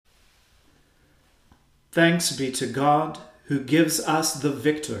Thanks be to God, who gives us the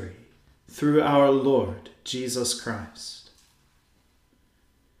victory through our Lord Jesus Christ.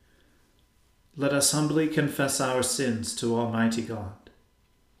 Let us humbly confess our sins to Almighty God.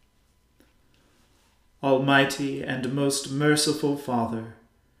 Almighty and most merciful Father,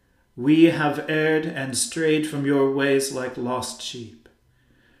 we have erred and strayed from your ways like lost sheep.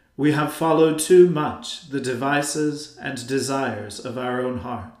 We have followed too much the devices and desires of our own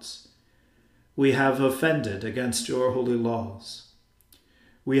hearts. We have offended against your holy laws.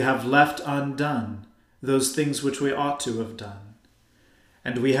 We have left undone those things which we ought to have done,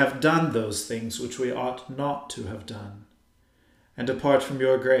 and we have done those things which we ought not to have done. And apart from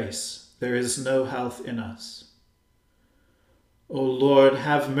your grace, there is no health in us. O Lord,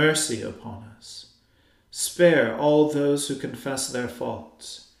 have mercy upon us. Spare all those who confess their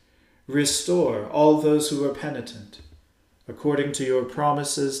faults. Restore all those who are penitent, according to your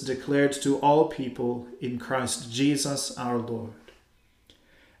promises declared to all people in Christ Jesus our Lord.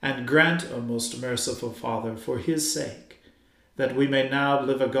 And grant, O most merciful Father, for his sake, that we may now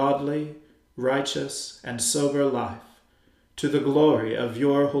live a godly, righteous, and sober life, to the glory of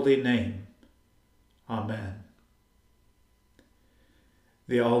your holy name. Amen.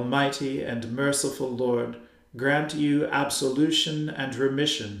 The Almighty and merciful Lord grant you absolution and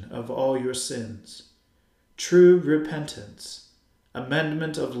remission of all your sins, true repentance,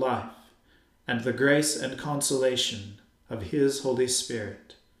 amendment of life, and the grace and consolation of his Holy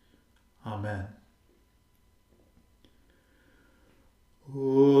Spirit. Amen. O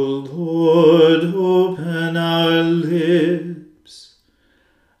Lord, open our lips,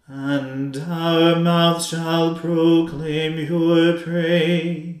 and our mouth shall proclaim your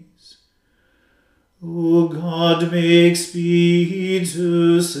praise. O God, make speed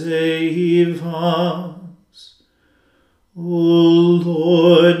to save us. O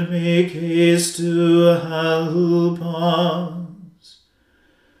Lord, make haste to help us.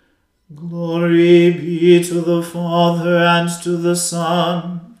 Glory be to the Father, and to the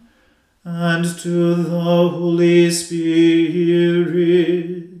Son, and to the Holy Spirit,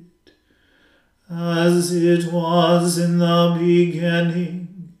 as it was in the beginning,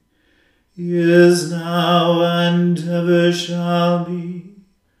 is now, and ever shall be,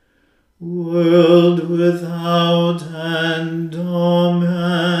 world without end.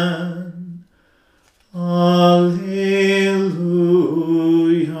 Amen. Alleluia.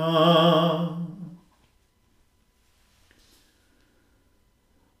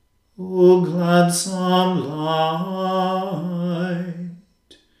 O gladsome light,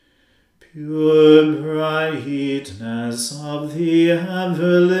 pure brightness of the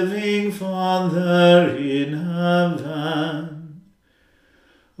ever-living Father in heaven,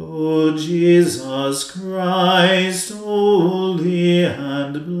 O Jesus Christ, holy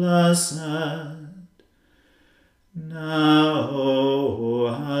and blessed, now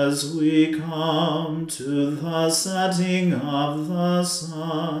as we come to the setting of the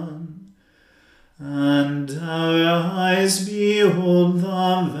sun, and our eyes behold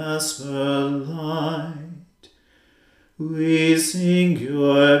the vesper light, we sing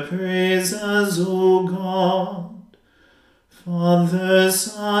your praises, O God, Father,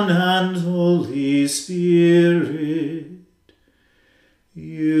 Son, and Holy Spirit.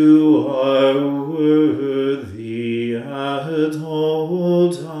 You are worthy at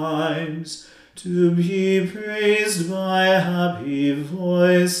all times to be praised by happy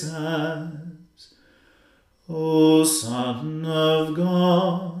voices. O Son of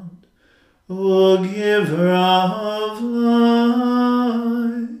God, O Giver of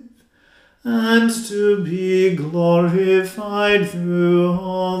life, and to be glorified through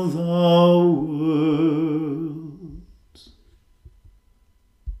all the world.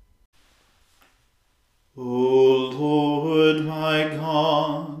 O Lord my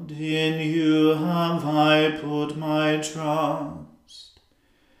God, in you have I put my trust.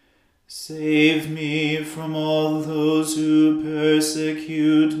 Save me from all those who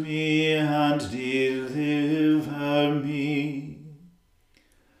persecute me, and deliver me,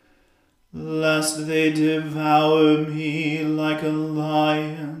 lest they devour me like a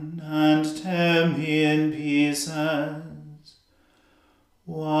lion and tear me in pieces,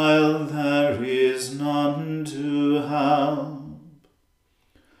 while there is none to help.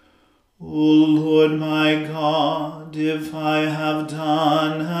 O Lord my God, if I have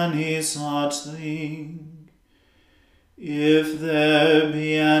done any such thing, if there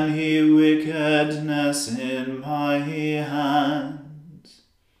be any wickedness in my hands,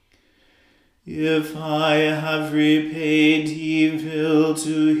 if I have repaid evil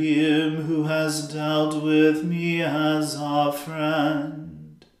to him who has dealt with me as a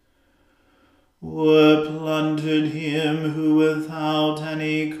friend, or plundered him who without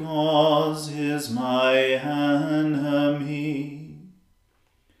any cause is my enemy.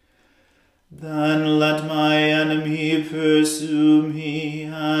 Then let my enemy pursue me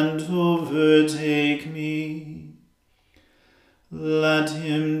and overtake me. Let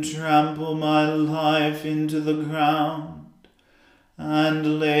him trample my life into the ground,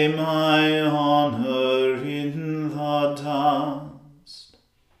 and lay my honor in the dust.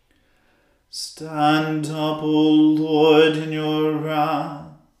 Stand up, O Lord, in your wrath,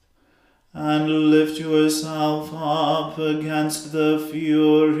 and lift yourself up against the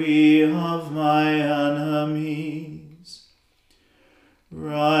fury of my enemies.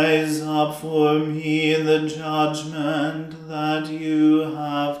 Rise up for me in the judgment that you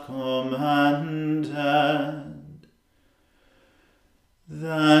have commanded.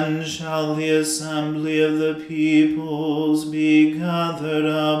 Then shall the assembly of the peoples be gathered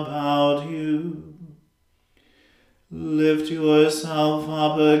about you. Lift yourself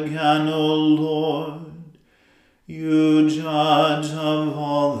up again, O Lord, you judge of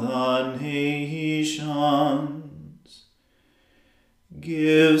all the nations.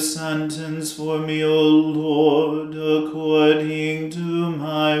 Give sentence for me, O Lord, according to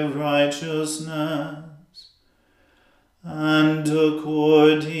my righteousness, and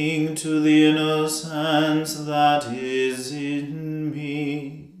according to the innocence that is in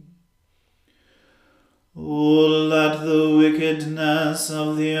me. O let the wickedness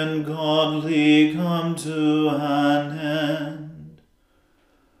of the ungodly come to an end,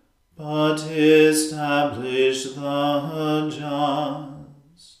 but establish the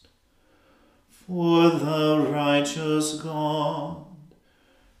just. For the righteous God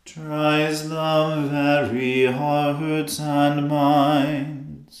tries the very hearts and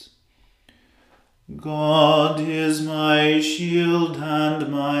minds. God is my shield and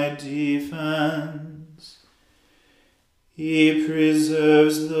my defense. He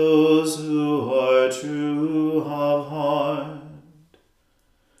preserves those who are true of heart.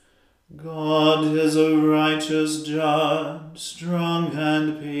 God is a righteous judge, strong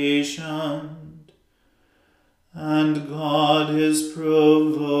and patient, and God is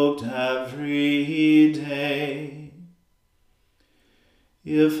provoked every day.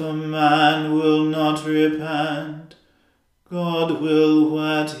 If a man will not repent, God will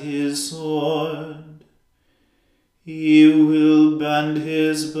whet his sword. He will bend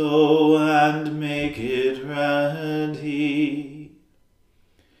his bow and make it ready.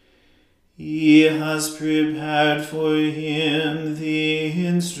 He has prepared for him the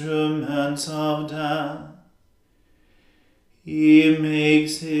instruments of death. He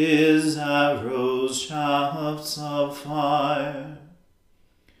makes his arrows shafts of fire.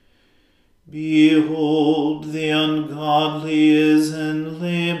 Behold, the ungodly is in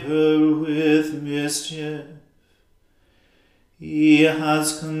labor with mischief. He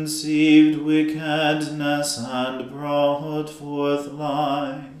has conceived wickedness and brought forth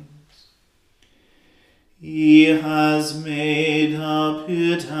lies. He has made a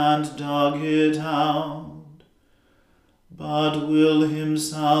pit and dug it out, but will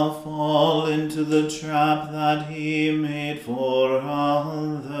himself fall into the trap that he made for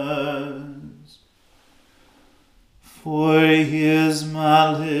others. For his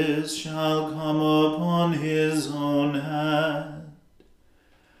malice shall come upon his own head,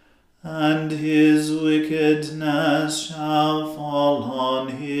 and his wickedness shall fall on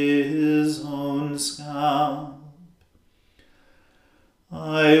his own scalp.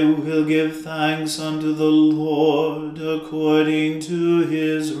 I will give thanks unto the Lord according to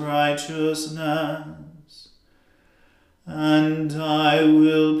his righteousness, and I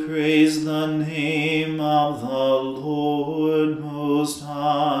will praise the name of the Lord Most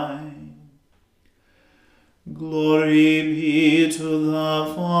High. Glory be to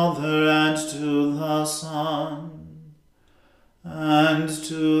the Father, and to the Son, and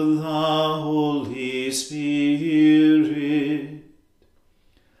to the Holy Spirit,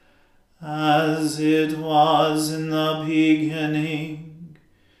 as it was in the beginning,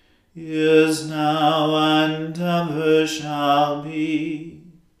 is now, and ever shall be,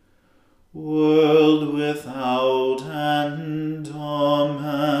 world without end.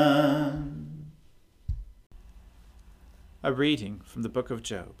 Amen. A reading from the book of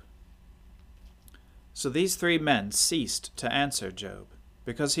Job. So these 3 men ceased to answer Job,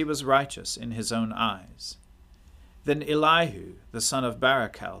 because he was righteous in his own eyes. Then Elihu, the son of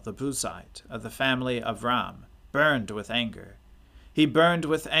Barachel the Buzite, of the family of Ram, burned with anger. He burned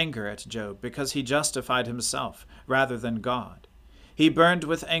with anger at Job, because he justified himself rather than God. He burned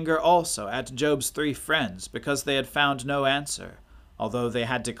with anger also at Job's 3 friends, because they had found no answer, although they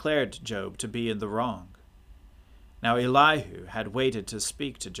had declared Job to be in the wrong. Now Elihu had waited to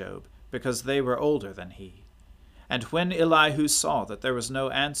speak to Job, because they were older than he. And when Elihu saw that there was no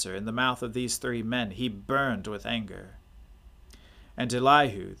answer in the mouth of these 3 men, he burned with anger. And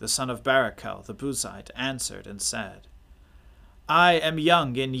Elihu, the son of Barachel the Buzite, answered and said, I am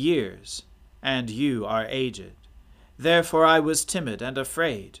young in years, and you are aged. Therefore I was timid and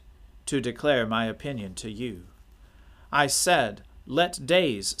afraid to declare my opinion to you. I said, Let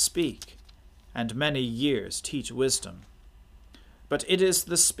days speak, and many years teach wisdom. But it is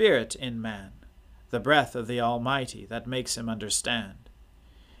the spirit in man, the breath of the Almighty, that makes him understand.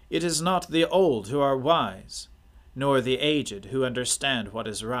 It is not the old who are wise, nor the aged who understand what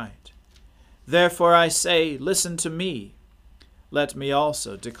is right. Therefore I say, Listen to me. Let me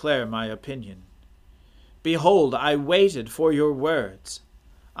also declare my opinion. Behold, I waited for your words.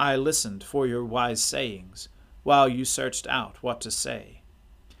 I listened for your wise sayings, while you searched out what to say.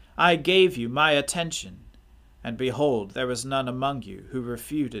 I gave you my attention, and behold, there was none among you who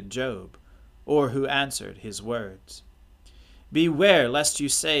refuted Job, or who answered his words. Beware lest you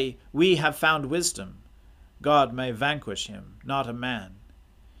say, We have found wisdom. God may vanquish him, not a man.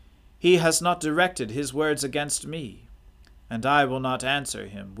 He has not directed his words against me, and I will not answer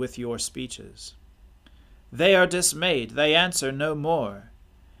him with your speeches. They are dismayed, they answer no more.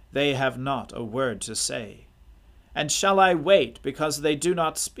 They have not a word to say. And shall I wait because they do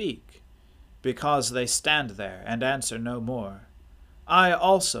not speak, because they stand there and answer no more? I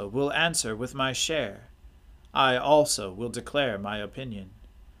also will answer with my share. I also will declare my opinion.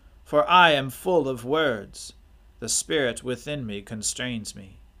 For I am full of words. The spirit within me constrains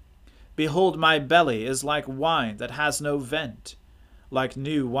me. Behold, my belly is like wine that has no vent, like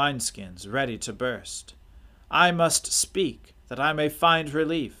new wineskins ready to burst. I must speak, that I may find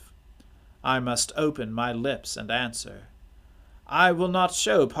relief. I must open my lips and answer. I will not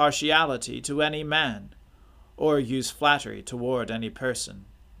show partiality to any man, or use flattery toward any person.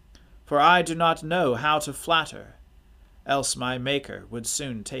 For I do not know how to flatter, else my Maker would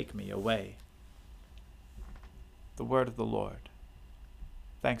soon take me away. The word of the Lord.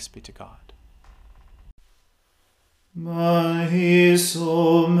 Thanks be to God. My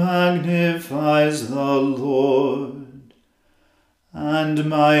soul magnifies the Lord, and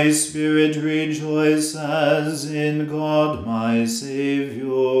my spirit rejoices in God my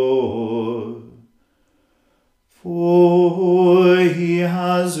Saviour. For he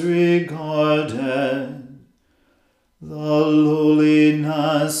has regarded the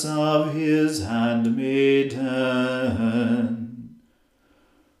lowliness of his handmaiden.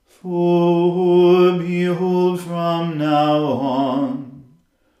 For behold, from now on,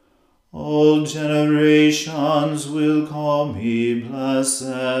 all generations will call me blessed.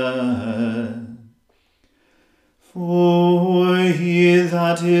 For he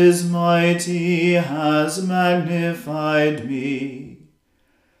that is mighty has magnified me,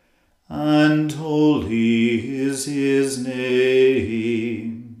 and holy is his name.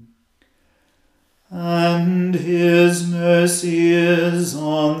 And his mercy is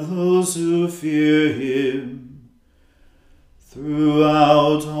on those who fear him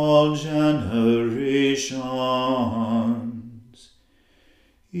throughout all generations.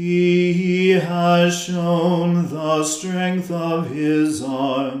 He has shown the strength of his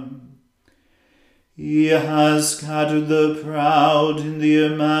arm. He has scattered the proud in the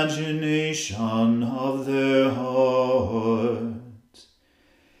imagination of their hearts.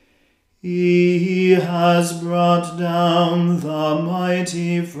 He has brought down the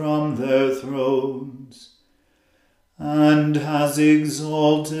mighty from their thrones, and has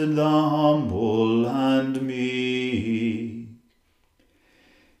exalted the humble and meek.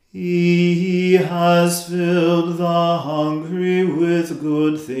 He has filled the hungry with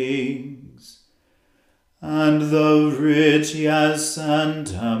good things, and the rich he has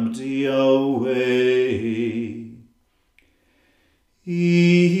sent empty away.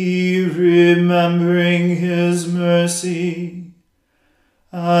 He, remembering his mercy,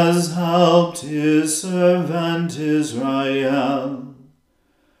 has helped his servant Israel,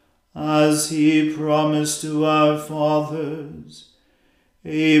 as he promised to our fathers,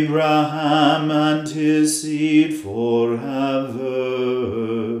 Abraham and his seed forever.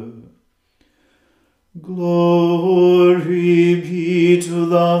 Glory be to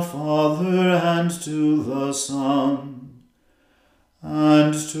the Father and to the Son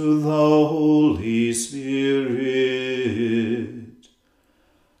and to the Holy Spirit,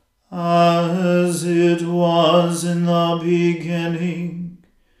 as it was in the beginning,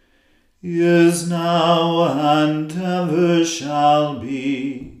 is now, and ever shall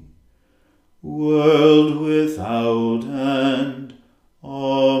be, world without end.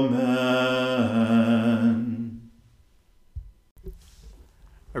 Amen.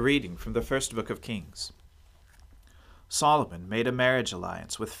 A reading from the first book of Kings. Solomon made a marriage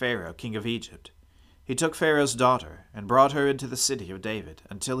alliance with Pharaoh, king of Egypt. He took Pharaoh's daughter and brought her into the city of David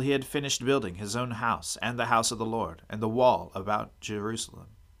until he had finished building his own house and the house of the Lord and the wall about Jerusalem.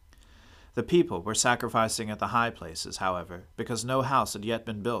 The people were sacrificing at the high places, however, because no house had yet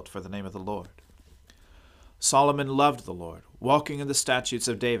been built for the name of the Lord. Solomon loved the Lord, walking in the statutes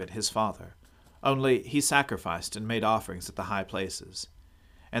of David his father. Only he sacrificed and made offerings at the high places.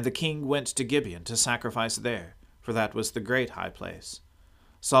 And the king went to Gibeon to sacrifice there, for that was the great high place.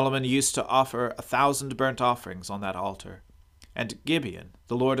 Solomon used to offer 1,000 burnt offerings on that altar. And at Gibeon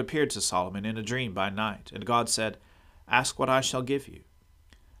the Lord appeared to Solomon in a dream by night, and God said, "Ask what I shall give you."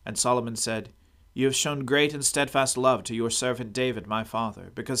 And Solomon said, "You have shown great and steadfast love to your servant David my father,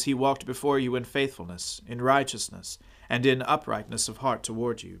 because he walked before you in faithfulness, in righteousness, and in uprightness of heart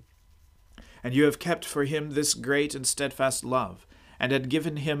toward you. And you have kept for him this great and steadfast love, and had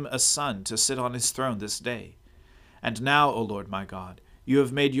given him a son to sit on his throne this day. And now, O Lord my God, you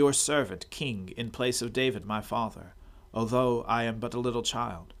have made your servant king in place of David my father, although I am but a little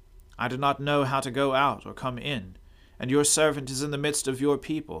child. I do not know how to go out or come in, and your servant is in the midst of your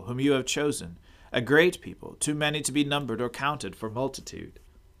people, whom you have chosen, a great people, too many to be numbered or counted for multitude.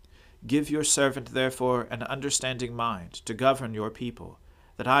 Give your servant, therefore, an understanding mind to govern your people,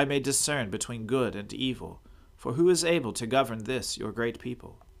 that I may discern between good and evil, for who is able to govern this your great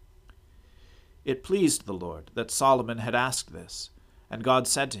people?" It pleased the Lord that Solomon had asked this, and God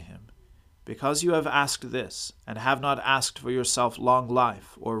said to him, "Because you have asked this, and have not asked for yourself long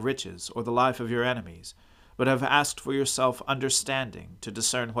life, or riches, or the life of your enemies, but have asked for yourself understanding to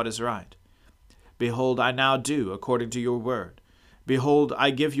discern what is right, behold, I now do according to your word. Behold, I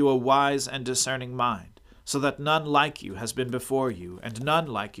give you a wise and discerning mind, so that none like you has been before you, and none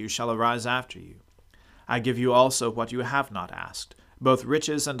like you shall arise after you. I give you also what you have not asked, both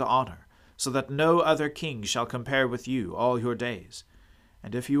riches and honor, so that no other king shall compare with you all your days.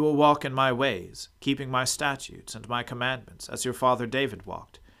 And if you will walk in my ways, keeping my statutes and my commandments, as your father David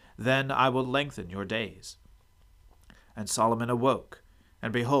walked, then I will lengthen your days." And Solomon awoke,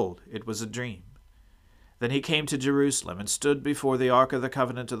 and behold, it was a dream. Then he came to Jerusalem, and stood before the ark of the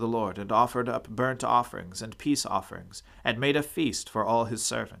covenant of the Lord, and offered up burnt offerings and peace offerings, and made a feast for all his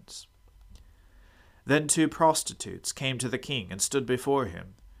servants. Then 2 prostitutes came to the king, and stood before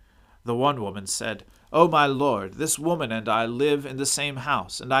him. The one woman said, "O my lord, this woman and I live in the same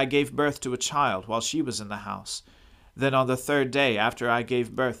house, and I gave birth to a child while she was in the house. Then on the 3rd day after I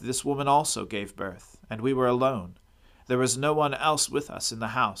gave birth, this woman also gave birth, and we were alone. There was no one else with us in the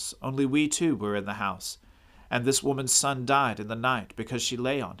house, only we 2 were in the house. And this woman's son died in the night, because she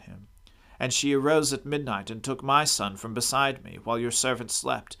lay on him. And she arose at midnight, and took my son from beside me, while your servant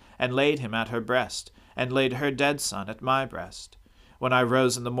slept, and laid him at her breast, and laid her dead son at my breast. When I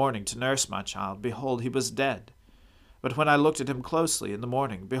rose in the morning to nurse my child, behold, he was dead. But when I looked at him closely in the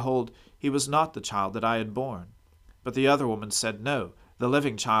morning, behold, he was not the child that I had borne. But the other woman said, No, the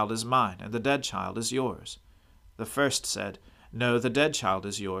living child is mine, and the dead child is yours. The first said, No, the dead child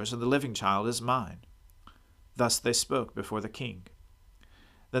is yours, and the living child is mine. Thus they spoke before the king.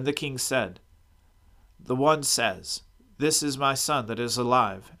 Then the king said, The one says, This is my son that is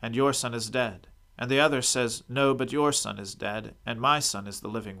alive, and your son is dead. And the other says, No, but your son is dead, and my son is the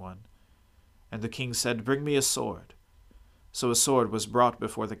living one. And the king said, Bring me a sword. So a sword was brought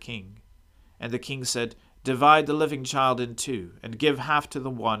before the king. And the king said, Divide the living child in 2, and give half to the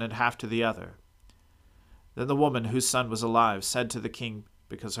one and half to the other. Then the woman whose son was alive said to the king,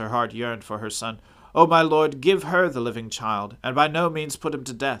 because her heart yearned for her son, O my lord, give her the living child, and by no means put him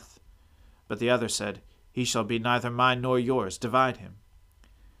to death. But the other said, He shall be neither mine nor yours, divide him.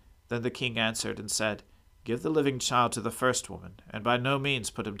 Then the king answered and said, Give the living child to the first woman, and by no means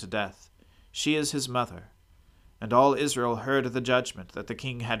put him to death. She is his mother. And all Israel heard of the judgment that the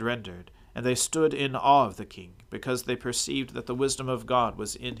king had rendered, and they stood in awe of the king, because they perceived that the wisdom of God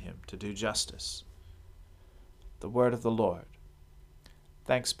was in him to do justice. The word of the Lord.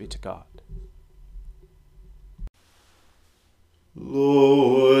 Thanks be to God.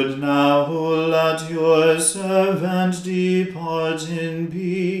 Lord, now let your servant depart in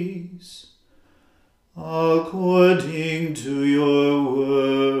peace, according to your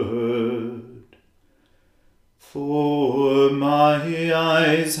word. For my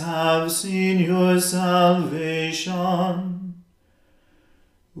eyes have seen your salvation,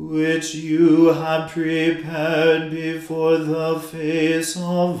 which you have prepared before the face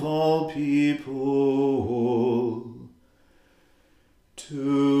of all people,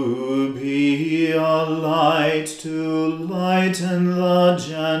 to be a light to lighten the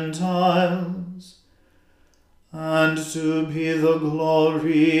Gentiles, and to be the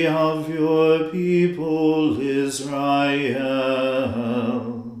glory of your people Israel.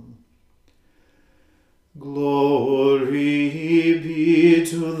 Glory be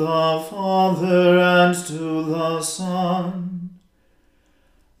to the Father and to the Son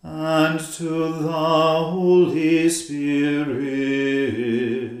and to the Holy Spirit,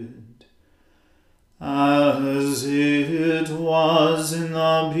 as it was in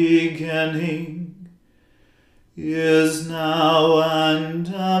the beginning, is now, and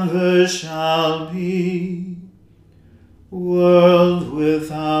ever shall be, world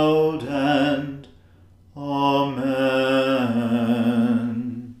without end. Amen.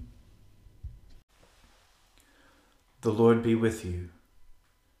 The Lord be with you.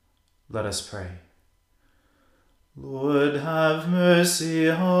 Let us pray. Lord, have mercy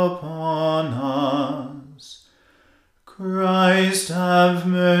upon us. Christ, have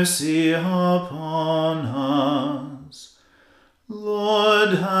mercy upon us.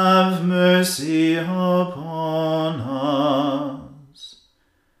 Lord, have mercy upon us.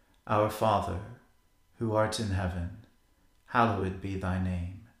 Our Father, who art in heaven, hallowed be thy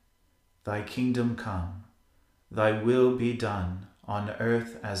name. Thy kingdom come, thy will be done on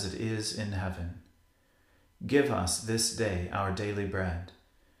earth as it is in heaven. Give us this day our daily bread,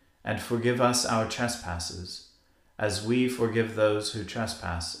 and forgive us our trespasses, as we forgive those who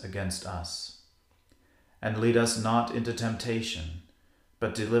trespass against us. And lead us not into temptation,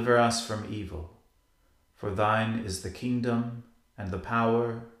 but deliver us from evil. For thine is the kingdom, and the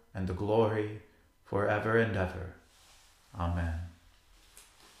power, and the glory, forever and ever. Amen.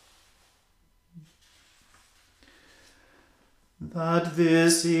 That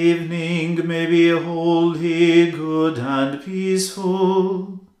this evening may be holy, good, and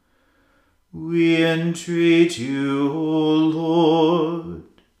peaceful, we entreat you, O Lord,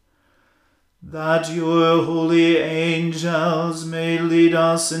 that your holy angels may lead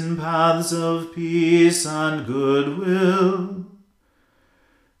us in paths of peace and goodwill.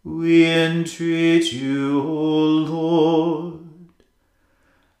 We entreat you, O Lord,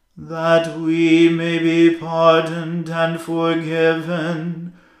 that we may be pardoned and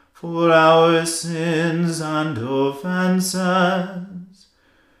forgiven for our sins and offenses.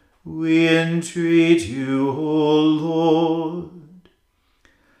 We entreat you, O Lord,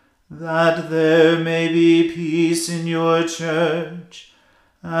 that there may be peace in your church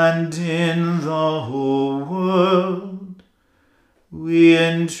and in the whole world. We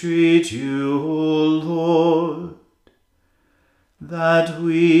entreat you, O Lord, that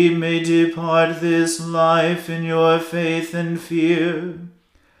we may depart this life in your faith and fear,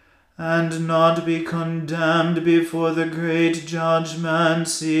 and not be condemned before the great judgment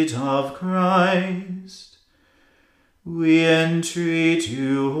seat of Christ. We entreat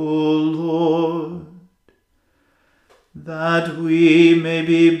you, O Lord, that we may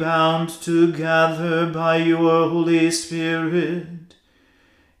be bound together by your Holy Spirit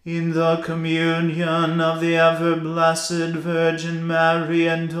in the communion of the ever-blessed Virgin Mary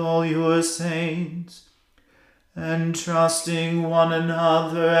and all your saints, entrusting one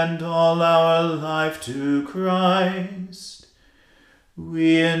another and all our life to Christ.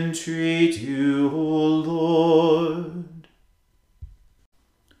 We entreat you, O Lord.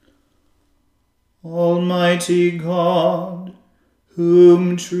 Almighty God,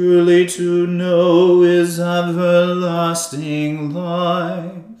 whom truly to know is everlasting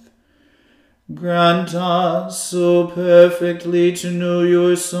life, grant us so perfectly to know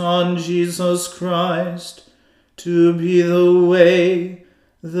your Son, Jesus Christ, to be the way,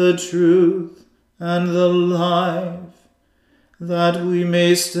 the truth, and the life, that we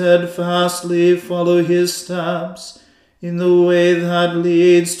may steadfastly follow his steps in the way that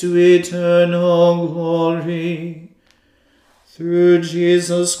leads to eternal glory. Through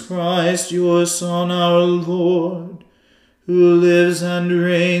Jesus Christ, your Son, our Lord, who lives and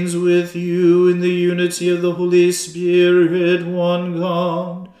reigns with you in the unity of the Holy Spirit, one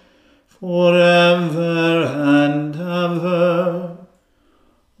God, forever and ever.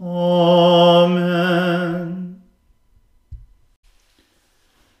 Amen.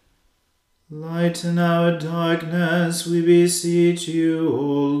 Lighten our darkness, we beseech you,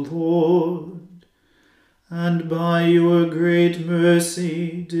 O Lord, and by your great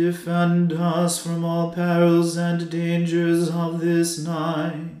mercy defend us from all perils and dangers of this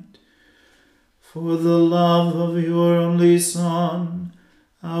night. For the love of your only Son,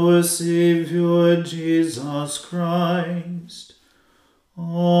 our Saviour, Jesus Christ.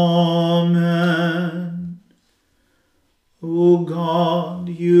 Amen. O God,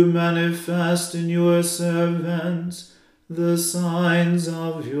 you manifest in your servants the signs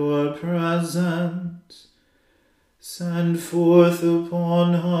of your presence. Send forth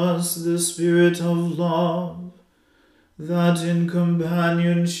upon us the Spirit of love, that in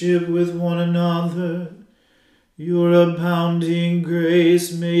companionship with one another your abounding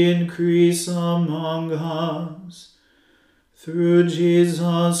grace may increase among us. Through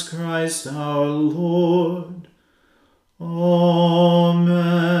Jesus Christ our Lord.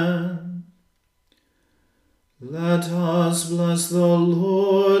 Amen. Let us bless the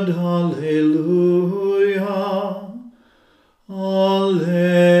Lord. Alleluia. Alleluia.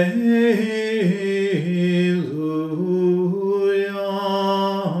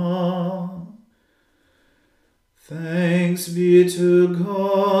 Thanks be to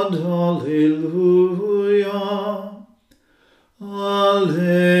God. Alleluia.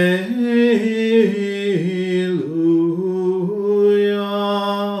 Alleluia.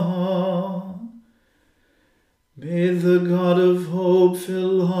 May the God of hope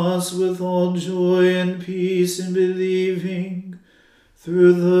fill us with all joy and peace in believing,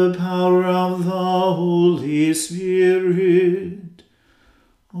 through the power of the Holy Spirit.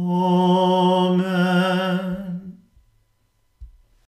 Amen.